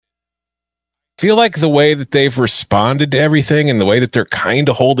feel like the way that they've responded to everything and the way that they're kind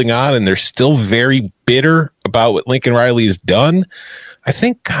of holding on and they're still very bitter about what Lincoln Riley has done, I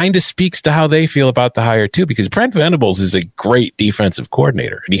think kind of speaks to how they feel about the hire too, because Brent Venables is a great defensive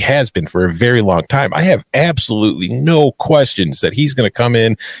coordinator and he has been for a very long time. I have absolutely no questions that he's going to come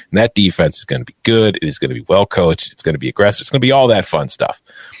in and that defense is going to be good. It is going to be well coached. It's going to be aggressive. It's going to be all that fun stuff.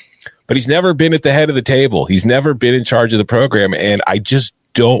 But he's never been at the head of the table. He's never been in charge of the program. And I just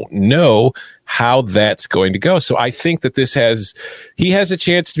don't know how that's going to go. So I think that he has a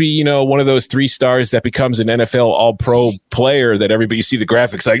chance to be, one of those 3 stars that becomes an NFL all-pro player that everybody see the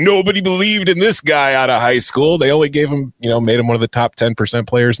graphics like nobody believed in this guy out of high school. They only gave him, made him one of the top 10%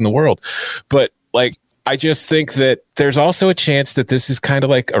 players in the world. But I just think that there's also a chance that this is kind of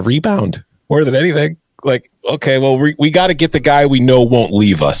like a rebound more than anything. Okay, well, we got to get the guy we know won't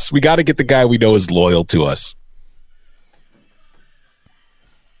leave us. We got to get the guy we know is loyal to us.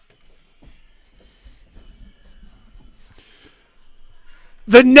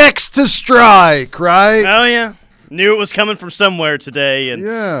 The next to strike, right? Oh, yeah. Knew it was coming from somewhere today.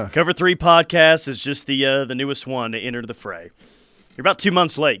 And Cover 3 podcast is just the newest one to enter the fray. You're about 2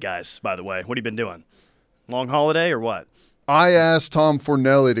 months late, guys, by the way. What have you been doing? Long holiday or what? I asked Tom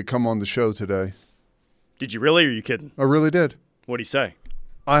Fornelli to come on the show today. Did you really, or are you kidding? I really did. What'd he say?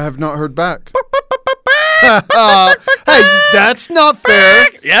 I have not heard back. Hey, that's not fair.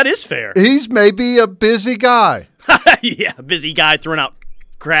 Yeah, it is fair. He's maybe a busy guy. Yeah, busy guy throwing out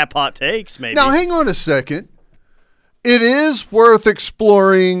crap hot takes, maybe. Now, hang on a second. It is worth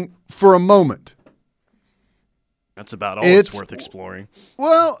exploring for a moment. That's about all it's worth exploring.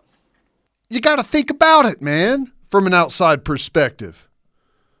 Well, you got to think about it, man, from an outside perspective.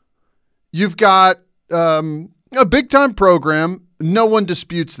 You've got a big-time program. No one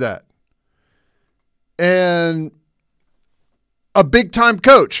disputes that. And a big-time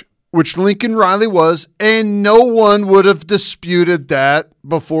coach, which Lincoln Riley was, and no one would have disputed that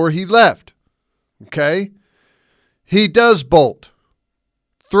before he left. Okay? He does bolt,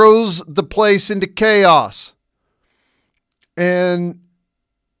 throws the place into chaos. And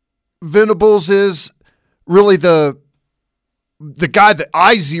Venables is really the guy that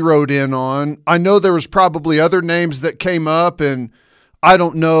I zeroed in on. I know there was probably other names that came up, and I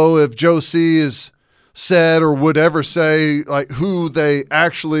don't know if Joe C. is said or would ever say who they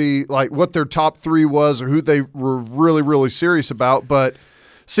actually what their top 3 was or who they were really, really serious about, but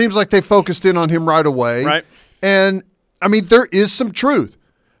seems like they focused in on him right away. Right. And I mean, there is some truth.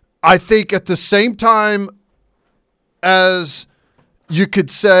 I think at the same time as you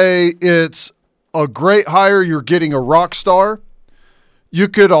could say it's a great hire, you're getting a rock star, you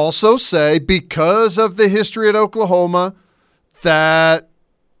could also say because of the history at Oklahoma that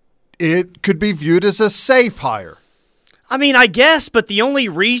it could be viewed as a safe hire. I mean, I guess, but the only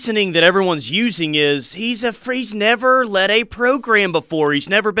reasoning that everyone's using is he's never led a program before. He's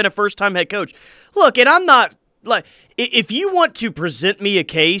never been a first-time head coach. Look, and I'm not if you want to present me a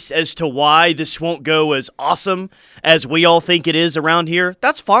case as to why this won't go as awesome as we all think it is around here,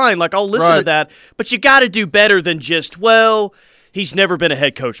 that's fine. I'll listen to that. But you got to do better than just, he's never been a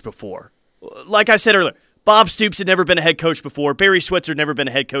head coach before. Like I said earlier, Bob Stoops had never been a head coach before. Barry Switzer had never been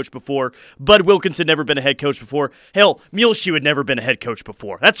a head coach before. Bud Wilkinson had never been a head coach before. Hell, Muleshoe had never been a head coach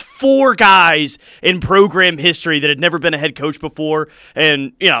before. That's 4 guys in program history that had never been a head coach before.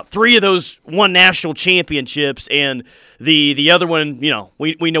 And, 3 of those won national championships. And the other one,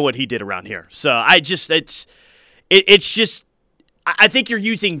 we know what he did around here. So I think you're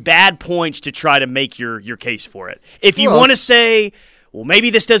using bad points to try to make your case for it. If you want to say, well, maybe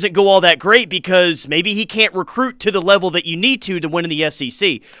this doesn't go all that great because maybe he can't recruit to the level that you need to win in the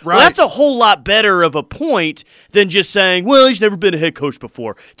SEC. Right. Well, that's a whole lot better of a point than just saying, he's never been a head coach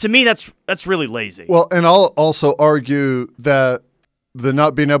before. To me, that's really lazy. Well, and I'll also argue that the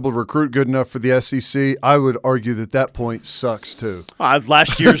not being able to recruit good enough for the SEC, I would argue that point sucks too.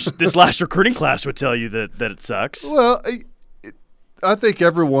 This last recruiting class would tell you that it sucks. Well, I think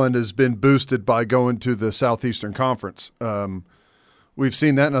everyone has been boosted by going to the Southeastern Conference. We've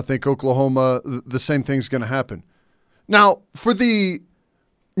seen that, and I think Oklahoma, the same thing's going to happen. Now, for the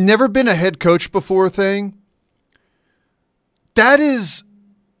never been a head coach before thing, that is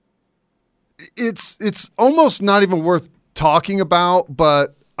it's almost not even worth talking about,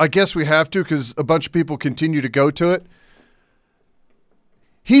 but I guess we have to because a bunch of people continue to go to it.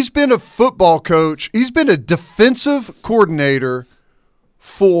 He's been a football coach. He's been a defensive coordinator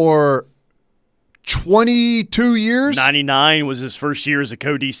for 22 years. 99 was his first year as a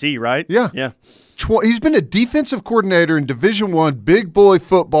co-DC, right? Yeah. He's been a defensive coordinator in Division I big boy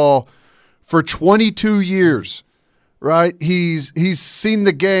football for 22 years. right? He's seen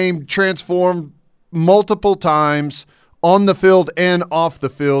the game transform multiple times on the field and off the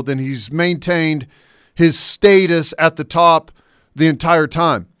field, and he's maintained his status at the top the entire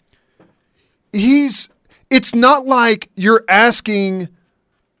time. It's not like you're asking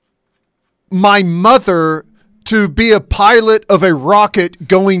my mother to be a pilot of a rocket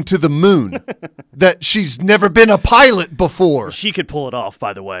going to the moon that she's never been a pilot before. She could pull it off,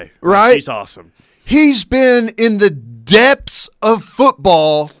 by the way. Right? She's awesome. He's been in the depths of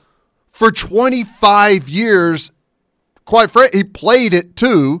football for 25 years. Quite frankly, he played it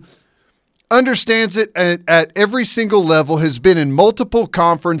too, understands it at every single level, has been in multiple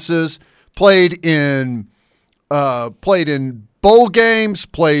conferences, played in bowl games,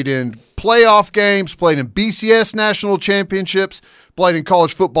 played in playoff games, played in BCS national championships, played in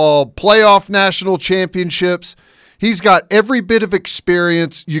college football playoff national championships. He's got every bit of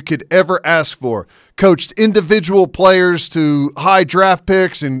experience you could ever ask for. Coached individual players to high draft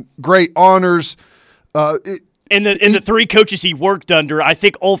picks and great honors. And the three coaches he worked under, I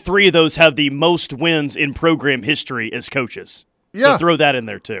think all three of those have the most wins in program history as coaches. Yeah. So throw that in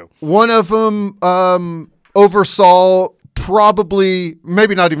there too. One of them oversaw probably,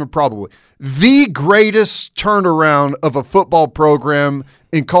 maybe not even probably, the greatest turnaround of a football program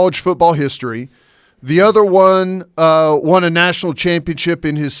in college football history. The other one won a national championship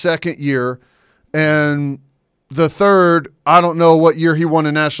in his second year. And the third, I don't know what year he won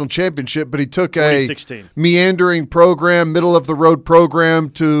a national championship, but he took a 2016 meandering program, middle-of-the-road program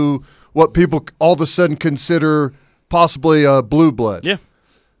to what people all of a sudden consider possibly a blue blood. Yeah.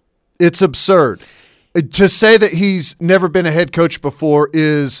 It's absurd. To say that he's never been a head coach before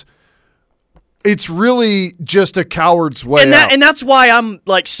it's really just a coward's way out. And that's why I'm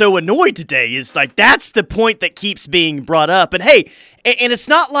like so annoyed today is like that's the point that keeps being brought up. And hey, and it's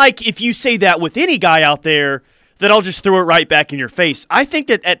not like if you say that with any guy out there that I'll just throw it right back in your face. I think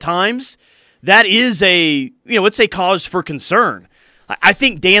that at times that is it's a cause for concern. I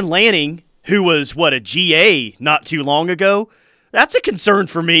think Dan Lanning, who was a GA not too long ago, that's a concern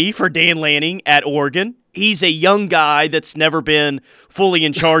for me for Dan Lanning at Oregon. He's a young guy that's never been fully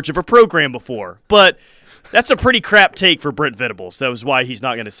in charge of a program before. But that's a pretty crap take for Brent Venables. That was why he's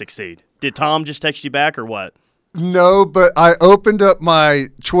not going to succeed. Did Tom just text you back or what? No, but I opened up my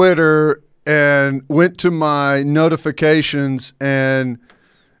Twitter and went to my notifications, and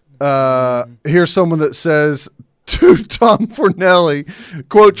here's someone that says to Tom Fornelli,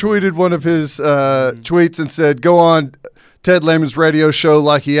 quote tweeted one of his tweets and said, "Go on Ted Lehman's radio show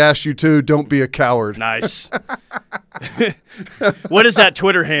like he asked you to. Don't be a coward." Nice. What is that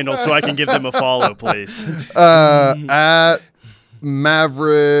Twitter handle so I can give them a follow, please? At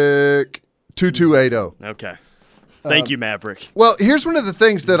Maverick2280. Okay. Thank you, Maverick. Well, here's one of the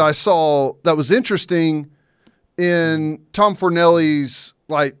things that I saw that was interesting in Tom Fornelli's,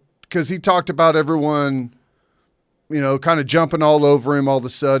 because he talked about everyone, kind of jumping all over him all of a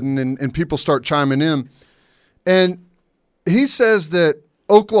sudden, and people start chiming in. And he says that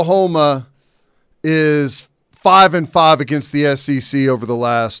Oklahoma is 5-5 against the SEC over the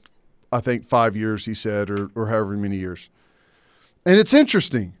last, I think, 5 years, he said, or however many years. And it's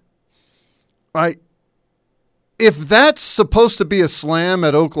interesting. If that's supposed to be a slam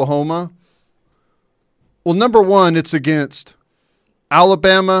at Oklahoma, well, number one, it's against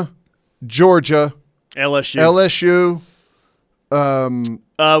Alabama, Georgia, LSU.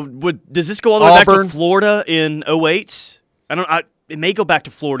 Does this go all the way back Auburn. to Florida in 2008? It may go back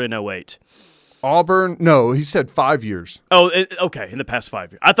to Florida in 2008. Auburn? No, he said 5 years. Oh, okay. In the past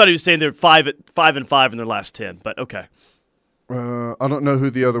 5 years, I thought he was saying they're 5-5 in their last 10. But okay. I don't know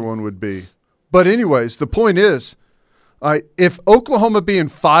who the other one would be, but anyways, the point is, if Oklahoma being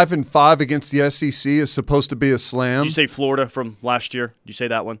 5-5 against the SEC is supposed to be a slam, Did you say Florida from last year? Did you say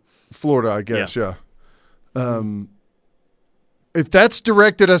that one? Florida, I guess, yeah. If that's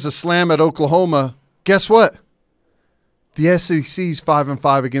directed as a slam at Oklahoma, guess what? The SEC's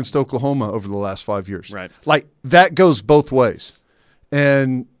 5-5 against Oklahoma over the last 5 years. Right. That goes both ways.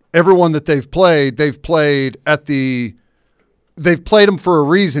 And everyone that they've played them for a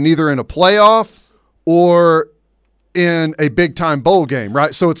reason, either in a playoff or in a big-time bowl game,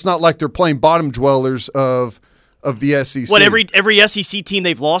 right? So it's not like they're playing bottom dwellers of the SEC. What every SEC team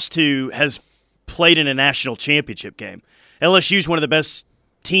they've lost to has played in a national championship game. LSU's one of the best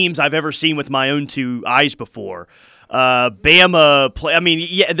teams I've ever seen with my own two eyes before. Bama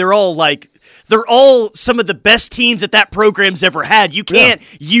they're all some of the best teams that program's ever had. You can't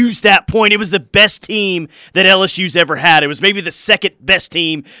use that point. It was the best team that LSU's ever had. It was maybe the second best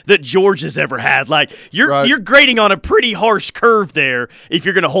team that Georgia's ever had. You're grading on a pretty harsh curve there if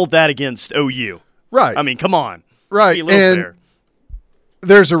you're going to hold that against OU. Right. Come on. Right. Be a little And fair.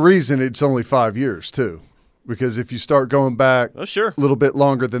 there's a reason it's only 5 years, too. Because if you start going back Oh, sure. a little bit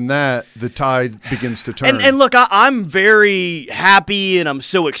longer than that, the tide begins to turn. And look, I'm very happy and I'm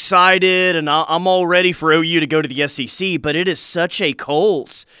so excited and I'm all ready for OU to go to the SEC, but it is such a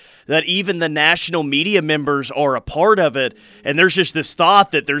cult that even the national media members are a part of it, and there's just this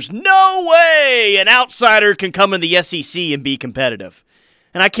thought that there's no way an outsider can come in the SEC and be competitive.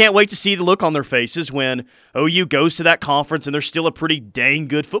 And I can't wait to see the look on their faces when OU goes to that conference and they're still a pretty dang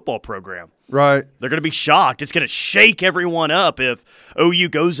good football program. Right. They're going to be shocked. It's going to shake everyone up if OU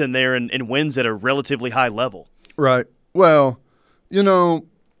goes in there and wins at a relatively high level. Right. Well, you know,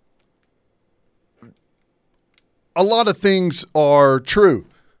 a lot of things are true.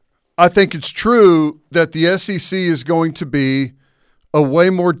 I think it's true that the SEC is going to be a way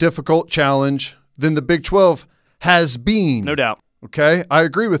more difficult challenge than the Big 12 has been. No doubt. Okay, I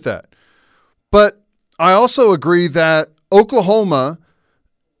agree with that. But I also agree that Oklahoma,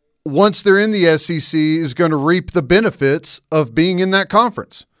 once they're in the SEC, is going to reap the benefits of being in that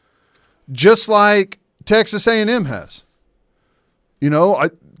conference, just like Texas A&M has. You know,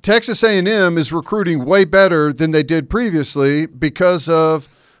 Texas A&M is recruiting way better than they did previously because of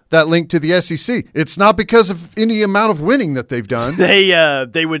that link to the SEC. It's not because of any amount of winning that they've done.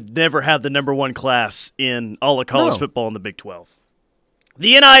 They would never have the number one class in all of college football in the Big 12.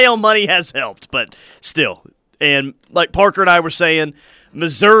 The NIL money has helped, but still. And like Parker and I were saying,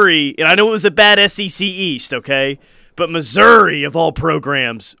 Missouri, and I know it was a bad SEC East, okay? But Missouri, of all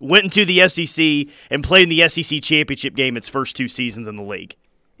programs, went into the SEC and played in the SEC championship game its first 2 seasons in the league.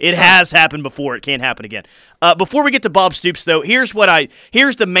 It has happened before. It can't happen again. Before we get to Bob Stoops, though, here's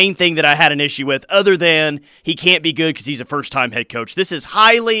the main thing that I had an issue with, other than he can't be good because he's a first-time head coach. This is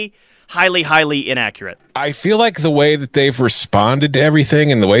highly inaccurate. I feel like the way that they've responded to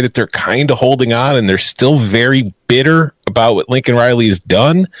everything and the way that they're kind of holding on and they're still very bitter about what Lincoln Riley has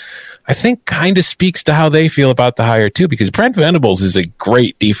done, I think kind of speaks to how they feel about the hire too, because Brent Venables is a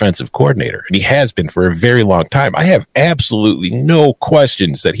great defensive coordinator and he has been for a very long time. I have absolutely no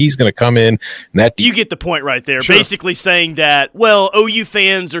questions that he's going to come in and that you get the point right there. Sure. Basically saying that, well, OU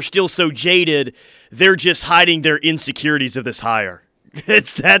fans are still so jaded, they're just hiding their insecurities of this hire.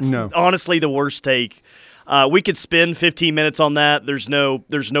 That's honestly the worst take. We could spend 15 minutes on that. There's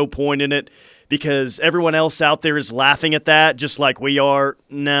no point in it because everyone else out there is laughing at that just like we are.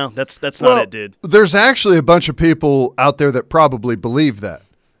 No, that's not it, dude. There's actually a bunch of people out there that probably believe that.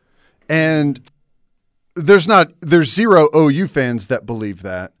 And there's 0 OU fans that believe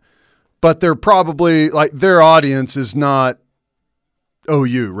that. But they're probably like their audience is not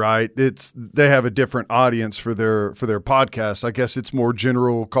OU, right? They have a different audience for their podcast. I guess it's more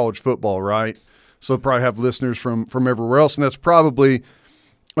general college football, right? So they'll probably have listeners from everywhere else, and that's probably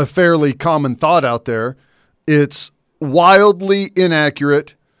a fairly common thought out there. It's wildly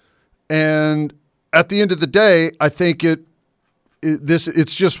inaccurate, and at the end of the day, I think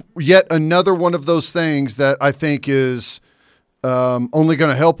it's just yet another one of those things that I think is only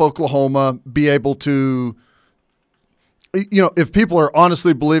going to help Oklahoma be able to. You know, if people are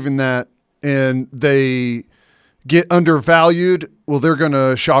honestly believing that and they get undervalued, well, they're going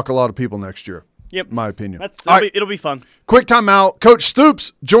to shock a lot of people next year. Yep. In my opinion. It'll be fun. Quick timeout. Coach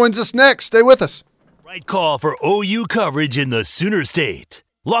Stoops joins us next. Stay with us. Right call for OU coverage in the Sooner State.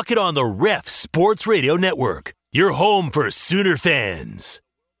 Lock it on the Ref Sports Radio Network, your home for Sooner fans.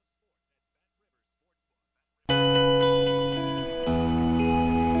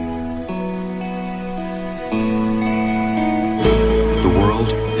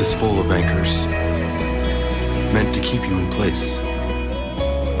 Is full of anchors, meant to keep you in place.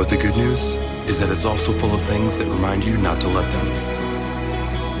 But the good news is that it's also full of things that remind you not to let them.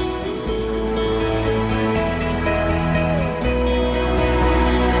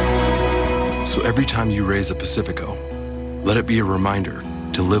 So every time you raise a Pacifico, let it be a reminder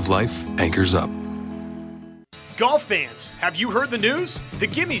to live life anchors up. Golf fans, have you heard the news? The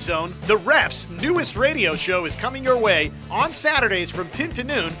Gimme Zone, the Ref's newest radio show, is coming your way on Saturdays from 10 to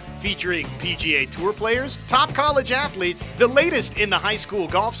noon, featuring PGA Tour players, top college athletes, the latest in the high school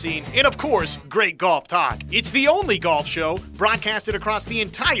golf scene, and of course, great golf talk. It's the only golf show broadcasted across the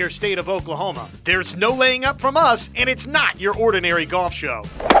entire state of Oklahoma. There's no laying up from us, and it's not your ordinary golf show.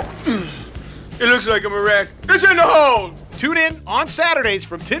 It looks like I'm a wreck. It's in the hole! Tune in on Saturdays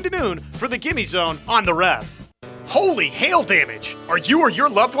from 10 to noon for the Gimme Zone on the Ref. Holy hail damage! Are you or your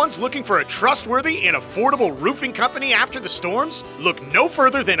loved ones looking for a trustworthy and affordable roofing company after the storms? Look no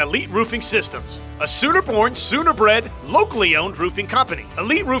further than Elite Roofing Systems, a Sooner-born, Sooner-bred, locally owned roofing company.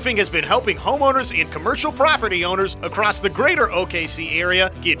 Elite Roofing has been helping homeowners and commercial property owners across the greater OKC area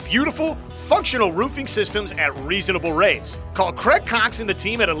get beautiful, functional roofing systems at reasonable rates. Call Craig Cox and the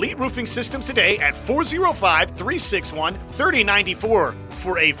team at Elite Roofing Systems today at 405-361-3094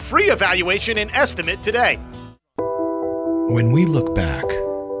 for a free evaluation and estimate today. When we look back,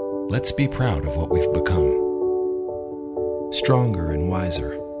 let's be proud of what we've become. Stronger and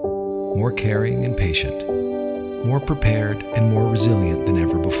wiser, more caring and patient, more prepared and more resilient than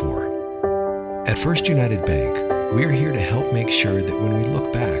ever before. At First United Bank, we're here to help make sure that when we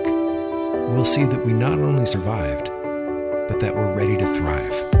look back, we'll see that we not only survived, but that we're ready to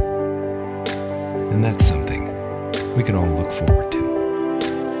thrive. And that's something we can all look forward to.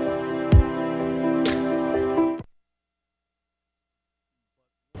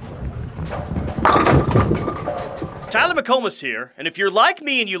 Tyler McComas here, and if you're like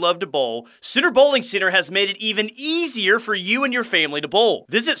me and you love to bowl, Sooner Bowling Center has made it even easier for you and your family to bowl.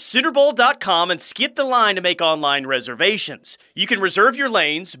 Visit SoonerBowl.com and skip the line to make online reservations. You can reserve your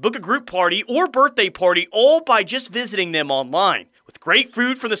lanes, book a group party or birthday party all by just visiting them online. With great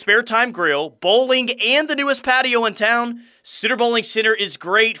food from the Spare Time Grill, bowling, and the newest patio in town, Sooner Bowling Center is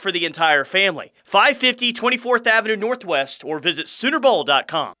great for the entire family. 550 24th Avenue Northwest or visit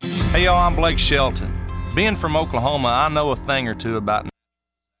SoonerBowl.com. Hey y'all, I'm Blake Shelton. Being from Oklahoma, I know a thing or two about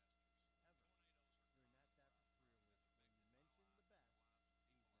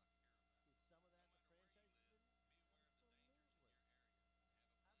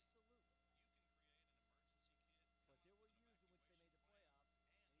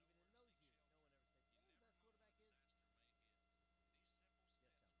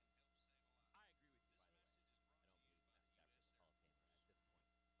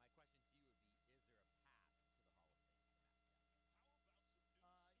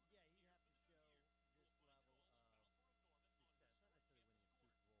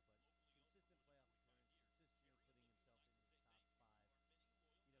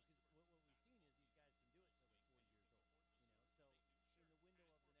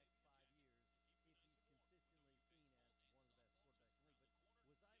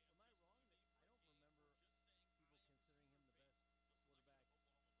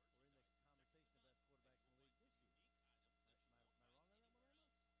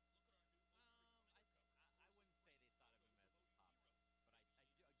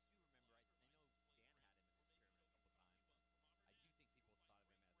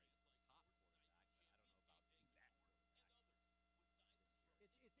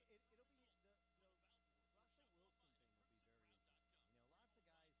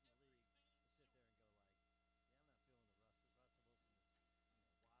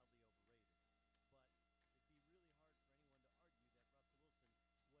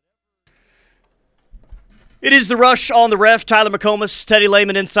It is The Rush on the Ref. Tyler McComas, Teddy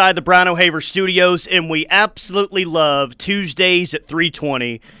Lehman inside the Brown O'Haver Studios, and we absolutely love Tuesdays at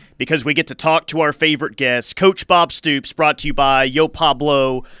 3:20 because we get to talk to our favorite guest, Coach Bob Stoops, brought to you by Yo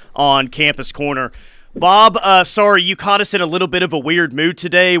Pablo on Campus Corner. Bob, sorry, you caught us in a little bit of a weird mood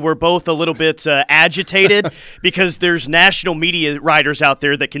today. We're both a little bit agitated because there's national media writers out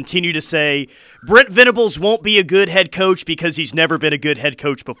there that continue to say Brent Venables won't be a good head coach because he's never been a good head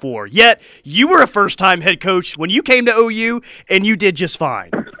coach before. Yet, you were a first-time head coach when you came to OU, and you did just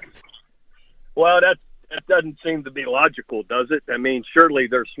fine. Well, that doesn't seem to be logical, does it? I mean, surely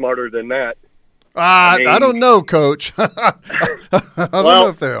they're smarter than that. I don't know, Coach. I don't know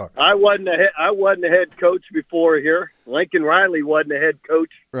if they are. I wasn't a head coach before here. Lincoln Riley wasn't a head coach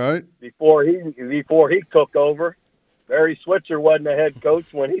right before he took over. Barry Switzer wasn't a head coach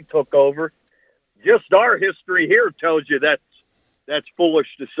when he took over. Just our history here tells you that's foolish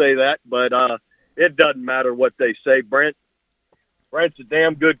to say that, but it doesn't matter what they say. Brent's a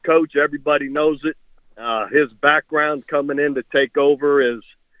damn good coach. Everybody knows it. His background coming in to take over is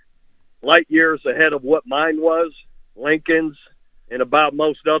light years ahead of what mine was, Lincoln's, and about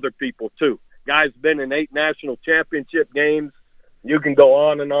most other people too. Guy's been in 8 national championship games. You can go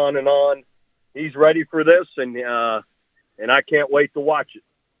on and on and on. He's ready for this, and I can't wait to watch it.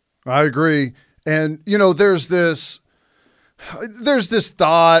 I agree. And, there's this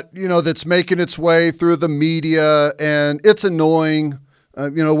thought, that's making its way through the media, and it's annoying.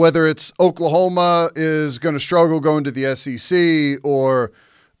 Whether it's Oklahoma is going to struggle going to the SEC, or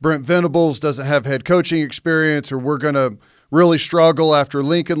Brent Venables doesn't have head coaching experience, or we're going to really struggle after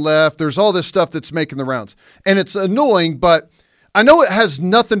Lincoln left. There's all this stuff that's making the rounds. And it's annoying, but I know it has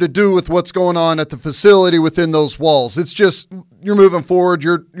nothing to do with what's going on at the facility within those walls. It's just you're moving forward.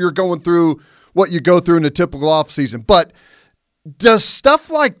 You're going through what you go through in a typical offseason. But does stuff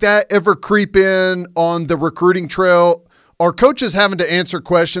like that ever creep in on the recruiting trail? Are coaches having to answer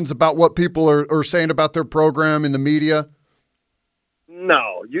questions about what people are saying about their program in the media?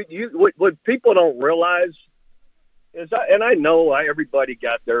 No. What people don't realize is, and I know everybody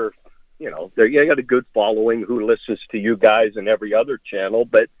got their, they got a good following who listens to you guys and every other channel,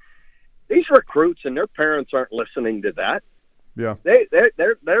 but these recruits and their parents aren't listening to that. Yeah.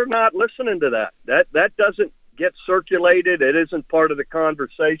 They're not listening to that. That doesn't get circulated. It isn't part of the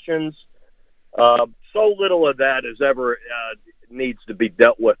conversations. So little of that is ever needs to be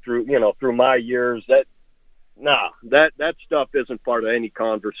dealt with through my years. That stuff isn't part of any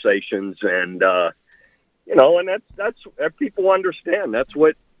conversations, and and that's people understand. That's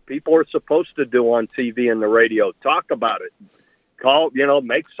what people are supposed to do on TV and the radio. Talk about it. Call,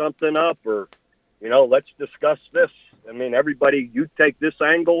 make something up, or let's discuss this. I mean, everybody, you take this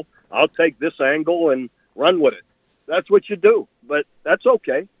angle, I'll take this angle, and run with it. That's what you do, but that's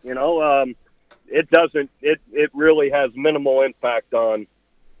okay. It doesn't. It really has minimal impact on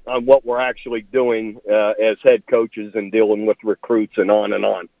what we're actually doing as head coaches and dealing with recruits and on and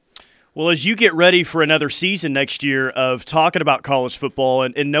on. Well, as you get ready for another season next year of talking about college football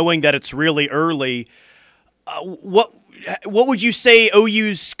and knowing that it's really early, what would you say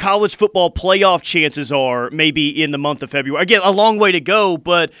OU's college football playoff chances are maybe in the month of February? Again, a long way to go,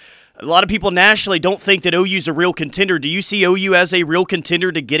 but a lot of people nationally don't think that OU's a real contender. Do you see OU as a real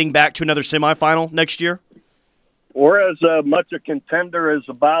contender to getting back to another semifinal next year? Or as much a contender as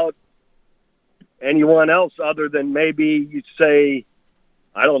about anyone else other than maybe you'd say,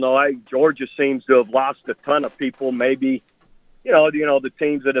 I don't know, Georgia seems to have lost a ton of people, maybe, the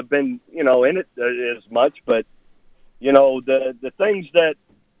teams that have been, in it as much, but, the things that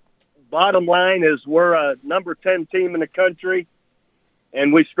bottom line is we're a number 10 team in the country,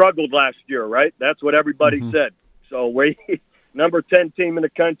 and we struggled last year, right? That's what everybody said. So we number 10 team in the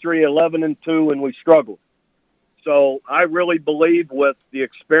country, 11-2, and we struggled. So I really believe with the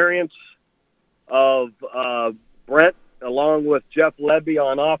experience of Brent, along with Jeff Levy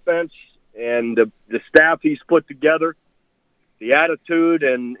on offense and the staff he's put together, the attitude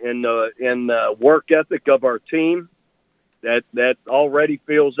and the work ethic of our team, that already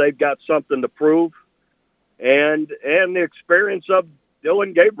feels they've got something to prove, and the experience of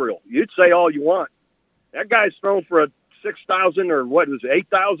Dylan Gabriel. You'd say all you want. That guy's thrown for 6,000 or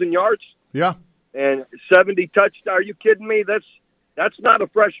 8,000 yards? Yeah. And 70 touchdowns. Are you kidding me? That's not a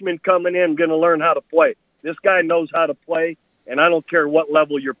freshman coming in going to learn how to play. This guy knows how to play, and I don't care what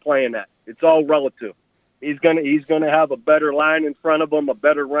level you're playing at. It's all relative. He's gonna have a better line in front of him, a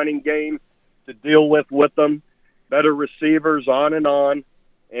better running game to deal with them, better receivers, on and on.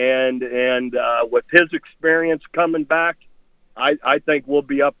 And with his experience coming back, I think we'll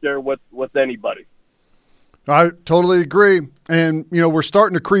be up there with anybody. I totally agree. And, we're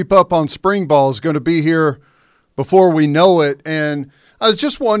starting to creep up on spring ball. Is going to be here before we know it. And I was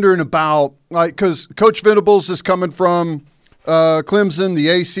just wondering about, because Coach Venables is coming from Clemson, the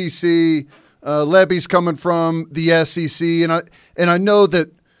ACC, Levy's coming from the SEC. And I know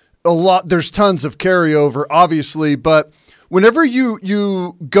that there's tons of carryover, obviously, but whenever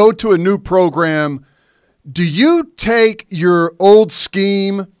you go to a new program, do you take your old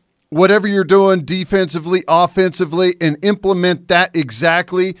scheme, whatever you're doing defensively, offensively, and implement that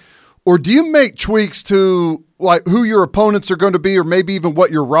exactly? Or do you make tweaks to who your opponents are going to be, or maybe even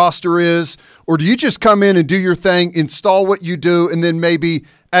what your roster is? Or do you just come in and do your thing, install what you do, and then maybe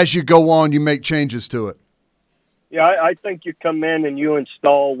as you go on, you make changes to it? Yeah, I think you come in and you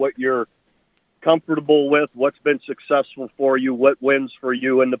install what you're comfortable with, what's been successful for you, what wins for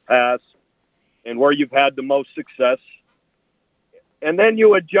you in the past, and where you've had the most success. And then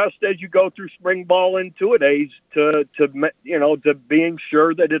you adjust as you go through spring ball and two-a-days to being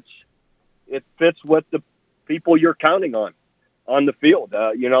sure that it fits with the people you're counting on the field.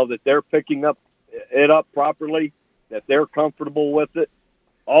 That they're picking it up properly, that they're comfortable with it,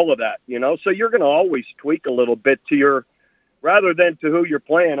 all of that. So you're going to always tweak a little bit rather than to who you're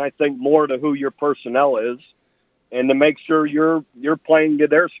playing. I think more to who your personnel is, and to make sure you're playing to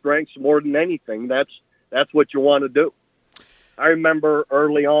their strengths more than anything. That's what you want to do. I remember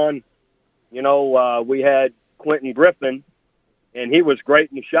early on, we had Quentin Griffin, and he was great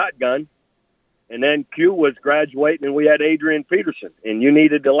in the shotgun. And then Q was graduating, and we had Adrian Peterson. And you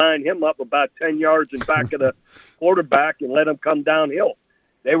needed to line him up about 10 yards in back of the quarterback and let him come downhill.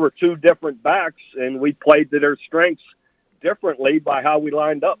 They were two different backs, and we played to their strengths differently by how we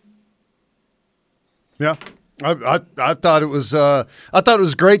lined up. Yeah. I thought it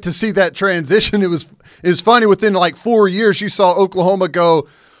was great to see that transition. It was funny. Within like 4 years, you saw Oklahoma go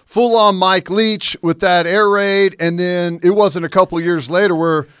full on Mike Leach with that air raid, and then it wasn't a couple years later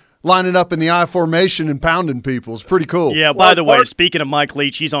we're lining up in the I formation and pounding people. It's pretty cool. Yeah. By the way, speaking of Mike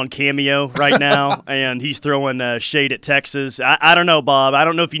Leach, he's on Cameo right now, and he's throwing shade at Texas. I don't know, Bob. I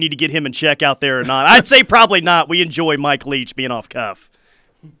don't know if you need to get him in check out there or not. I'd say probably not. We enjoy Mike Leach being off cuff.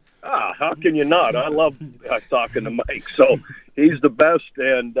 How can you not? I love talking to Mike. So he's the best,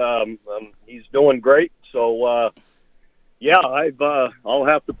 and he's doing great. So, I'll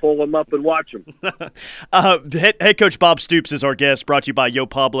have to pull him up and watch him. Head coach Bob Stoops is our guest, brought to you by Yo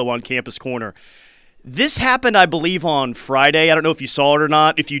Pablo on Campus Corner. This happened, I believe, on Friday. I don't know if you saw it or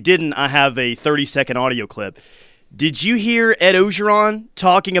not. If you didn't, I have a 30-second audio clip. Did you hear Ed Orgeron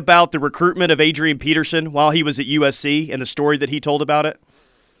talking about the recruitment of Adrian Peterson while he was at USC and the story that he told about it?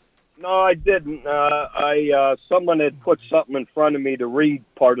 No, I didn't. Someone had put something in front of me to read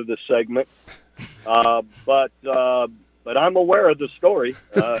part of the segment, but I'm aware of the story,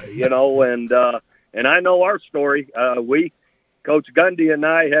 and I know our story. Coach Gundy and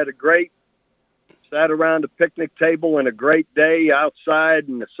I had sat around a picnic table and a great day outside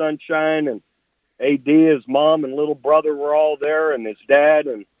in the sunshine, and AD, his mom and little brother were all there, and his dad,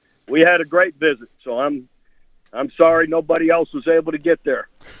 and we had a great visit. So I'm sorry nobody else was able to get there.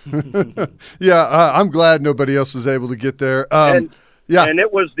 Yeah, I'm glad nobody else was able to get there. And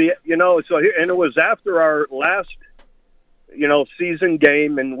it was it was after our last, season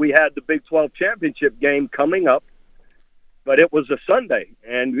game, and we had the Big 12 championship game coming up, but it was a Sunday,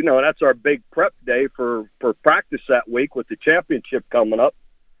 and that's our big prep day for practice that week with the championship coming up.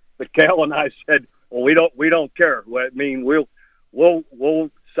 But Cal and I said, well, we don't care. I mean, we'll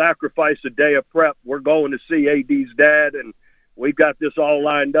sacrifice a day of prep. We're going to see AD's dad, and we've got this all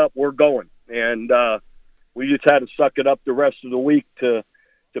lined up. We're going. And we just had to suck it up the rest of the week to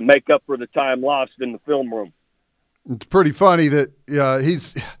make up for the time lost in the film room. It's pretty funny that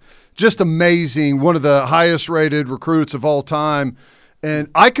he's just amazing, one of the highest-rated recruits of all time. And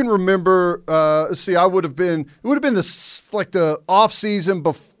I can remember, it would have been the off season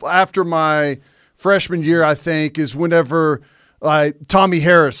after my freshman year, I think, is whenever Tommy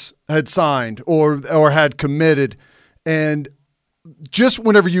Harris had signed or had committed. And just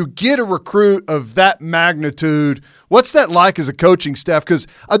whenever you get a recruit of that magnitude, what's that like as a coaching staff? Because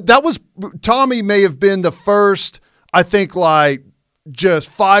Tommy may have been the first, I think, just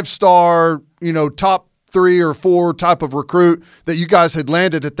 5-star, top 3 or 4 type of recruit that you guys had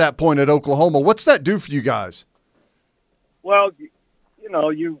landed at that point at Oklahoma. What's that do for you guys? Well,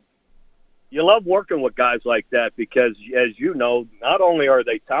 you love working with guys like that because, as you know, not only are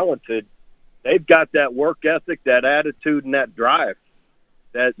they talented, they've got that work ethic, that attitude, and that drive.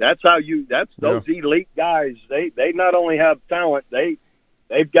 That's those elite guys. They not only have talent,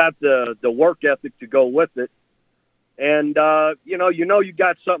 they've got the work ethic to go with it. And, you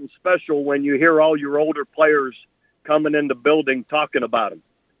got something special when you hear all your older players coming in the building talking about them.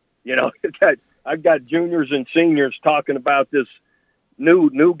 I've got juniors and seniors talking about this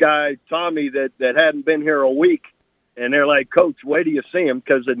new guy, Tommy, that hadn't been here a week. And they're like, Coach, wait till you see him.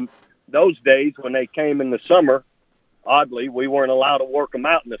 Because in those days when they came in the summer, oddly, we weren't allowed to work them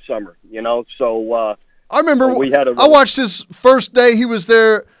out in the summer, So I remember I watched his first day he was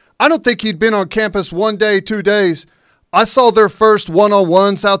there. I don't think he'd been on campus 1 day, 2 days. I saw their first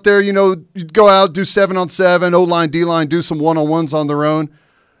one-on-ones out there. You'd go out, do 7-on-7, O-line, D-line, do some one-on-ones on their own.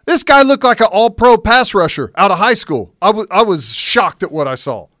 This guy looked like an all-pro pass rusher out of high school. I was shocked at what I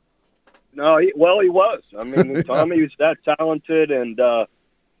saw. No, he was. I mean, Tommy's that talented, and,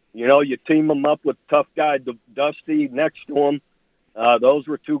 you team him up with tough guy Dusty next to him. Those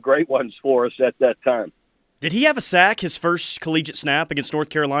were 2 great ones for us at that time. Did he have a sack his first collegiate snap against North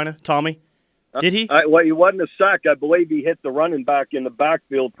Carolina, Tommy? Did he? He wasn't a sack. I believe he hit the running back in the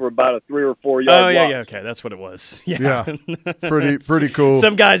backfield for about a 3 or 4 yard loss. Yeah, okay, that's what it was. Yeah. Pretty cool.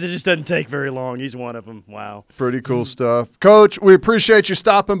 Some guys, it just doesn't take very long. He's one of them. Wow. Pretty cool stuff. Coach, we appreciate you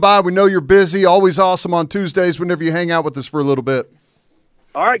stopping by. We know you're busy. Always awesome on Tuesdays whenever you hang out with us for a little bit.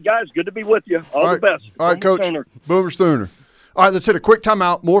 All right, guys. Good to be with you. All the best. All right, Coach. Boomer Sooner. All right, let's hit a quick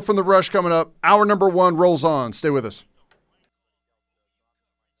timeout. More from The Rush coming up. Hour number 1 rolls on. Stay with us.